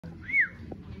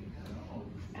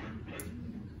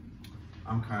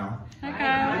I'm Kyle. Hi,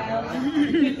 Kyle.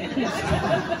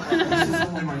 This is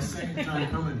only my second time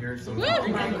coming here, so I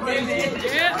think I'm crazy.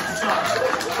 Yeah.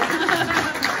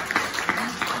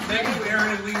 Thank you,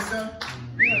 Aaron and Lisa.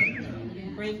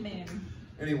 Great man.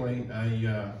 Anyway,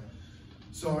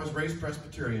 so I was raised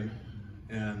Presbyterian,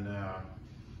 and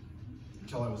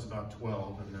until I was about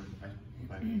 12, and then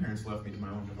my parents left me to my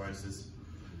own devices.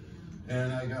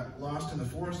 And I got lost in the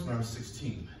forest when I was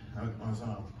 16. I was on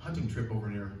a hunting trip over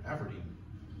near Aberdeen,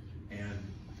 and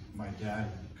my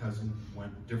dad and cousin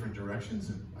went different directions,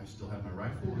 and I still had my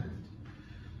rifle. And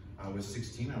I was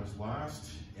 16, I was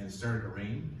lost, and it started to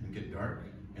rain and get dark,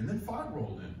 and then fog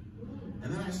rolled in.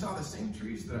 And then I saw the same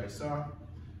trees that I saw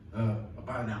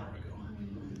about an hour ago.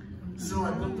 So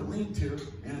I built a lean-to,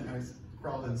 and I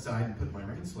crawled inside and put my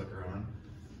rain slicker on,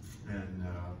 and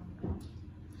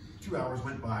 2 hours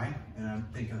went by, and I'm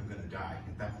thinking I'm gonna die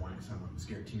at that point, because I'm a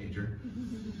scared teenager.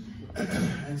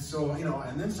 And so, you know,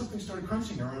 and then something started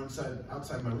crunching around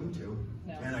outside my lean-to,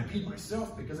 and I peed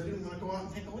myself because I didn't want to go out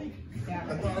and take a leak.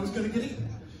 I thought I was gonna get eaten.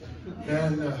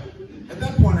 And at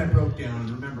that point, I broke down and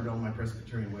remembered all my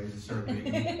Presbyterian ways and started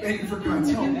begging for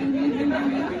God's help. And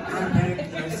I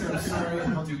begged, and I said, I'm sorry,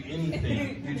 I'll do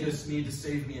anything. You just need to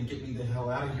save me and get me the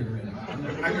hell out of here. And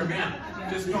I'm your man.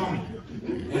 Just call me.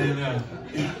 And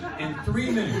in 3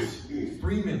 minutes, just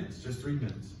 3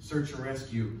 minutes, search and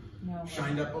rescue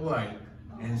shined up a light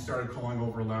and started calling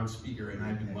over a loudspeaker, and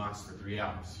I'd been lost for 3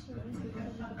 hours.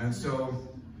 And so,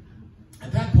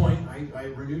 at that point,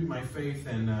 I renewed my faith,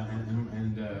 and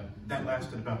that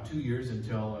lasted about 2 years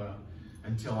until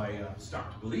I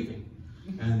stopped believing.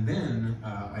 And then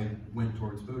I went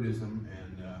towards Buddhism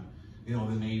and you know,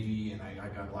 the Navy, and I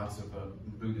got lots of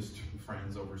Buddhist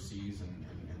friends overseas and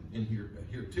in here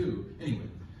too. Anyway,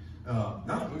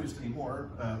 not a Buddhist anymore.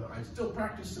 I still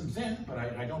practice some Zen, but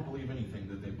I don't believe anything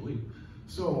that they believe.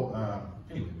 So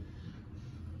anyway,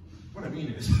 what I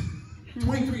mean is,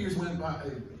 23 years went by,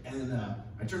 and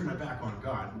I turned my back on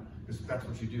God, because that's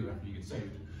what you do after you get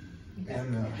saved.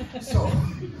 And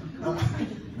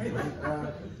anyway,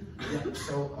 yeah,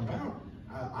 so I'm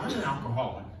an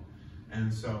alcoholic,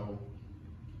 and so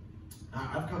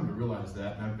I've come to realize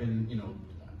that, and I've been, you know,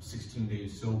 16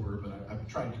 days sober, but I've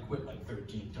tried to quit like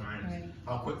 13 times. Right.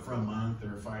 I'll quit for a month,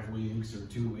 or 5 weeks, or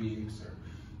 2 weeks, or,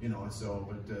 you know, so,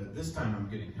 but this time I'm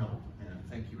getting help.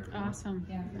 Thank you, everyone. Awesome.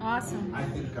 Yeah. Awesome. I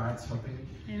think God's helping me.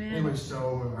 Amen. Anyway,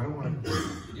 so I don't want to,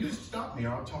 you just stop me,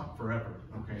 I'll talk forever.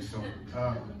 Okay, so,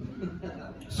 I'm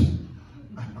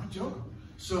not joking.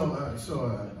 So,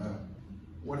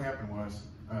 what happened was,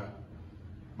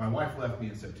 my wife left me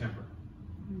in September.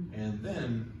 And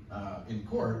then, in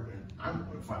court, and I'm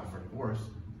going to file for divorce,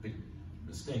 big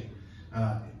mistake.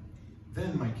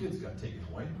 Then my kids got taken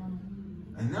away.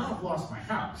 And now I've lost my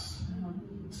house.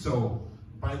 So,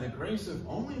 by the grace of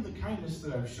only the kindness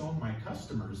that I've shown my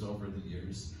customers over the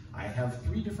years, I have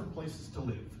 3 different places to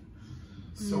live.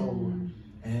 So,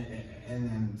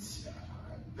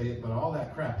 but all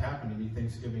that crap happened to me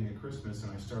Thanksgiving and Christmas,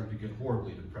 and I started to get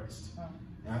horribly depressed.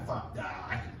 And I thought,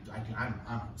 I'm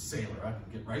a sailor, I can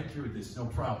get right through this, no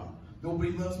problem.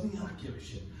 Nobody loves me, I don't give a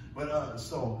shit. But that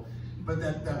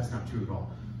was not true at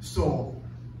all. So,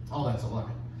 all that's a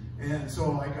lie. And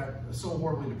so I got so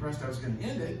horribly depressed I was going to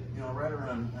end it, you know, right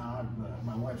around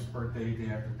my wife's birthday,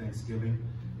 day after Thanksgiving.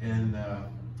 And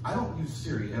I don't use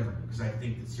Siri ever, because I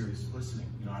think that Siri's listening.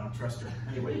 You know, I don't trust her.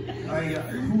 Anyway,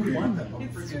 who would want that? A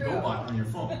freaking GoBot on your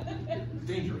phone. It's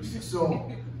dangerous.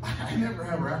 So I never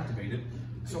have her activated.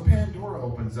 So Pandora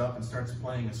opens up and starts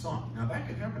playing a song. Now that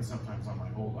could happen sometimes on my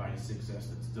old i6s that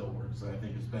still works, that I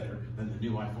think is better than the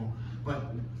new iPhone.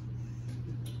 But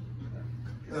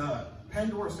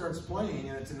Pandora starts playing,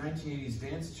 and it's a 1980s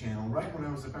dance channel right when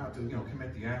I was about to, you know,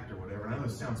 commit the act or whatever. And I know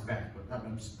this sounds bad, but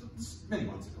many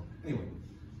months ago. Anyway,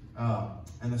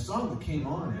 and the song that came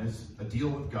on is "A Deal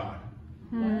with God,"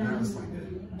 and I was like,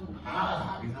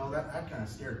 you know, that kind of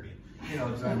scared me. You know,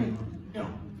 because I mean, you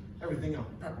know, everything, you know,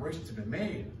 preparations have been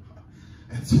made,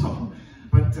 and so,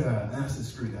 but I said,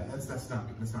 screw that. That's not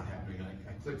happening.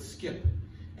 I clicked skip.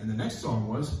 And the next song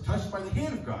was "Touched by the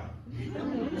Hand of God."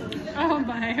 Oh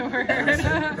my word.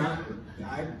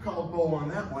 I called Bo on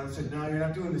that one and said, "No, you're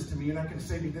not doing this to me. You're not going to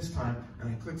save me this time." And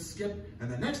I clicked skip.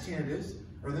 And the next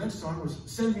the next song was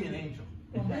 "Send Me an Angel."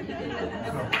 And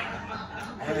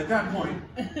at that point,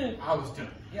 I was done.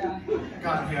 Yeah.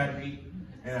 God had me.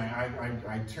 And I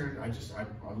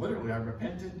literally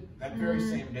repented that very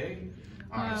same day.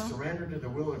 I surrendered to the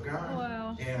will of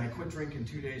God, and I quit drinking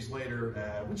 2 days later,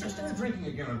 which I started drinking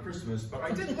again on Christmas, but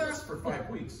I didn't last for 5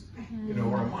 weeks, you know,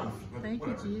 or a month. But Thank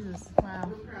whatever. you, Jesus.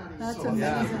 Wow. That's So,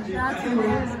 amazing. yeah. That's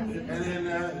amazing. And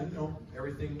then, you know,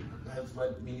 everything has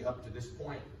led me up to this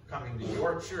point, coming to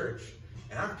your church,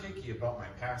 and I'm picky about my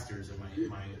pastors and my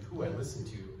who I listen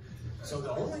to. So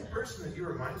the only person that you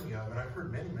remind me of, and I've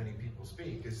heard many people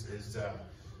speak, is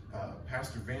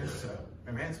Pastor Vance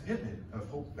Pittman of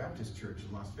Hope Baptist Church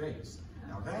in Las Vegas.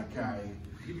 Now that guy,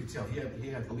 you could tell he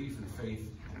had belief and faith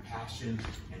and passion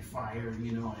and fire,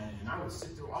 you know, and I would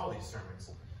sit through all these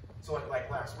sermons. So like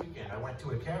last weekend, I went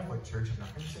to a Catholic church, and I'm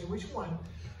not going to say which one,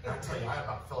 and I tell you, I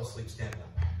about fell asleep standing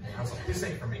up. And I was like, this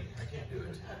ain't for me. I can't do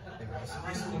it. And I was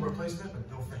recently replaced it,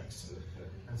 but no thanks.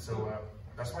 And so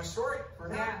that's my story for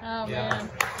now. Oh, man.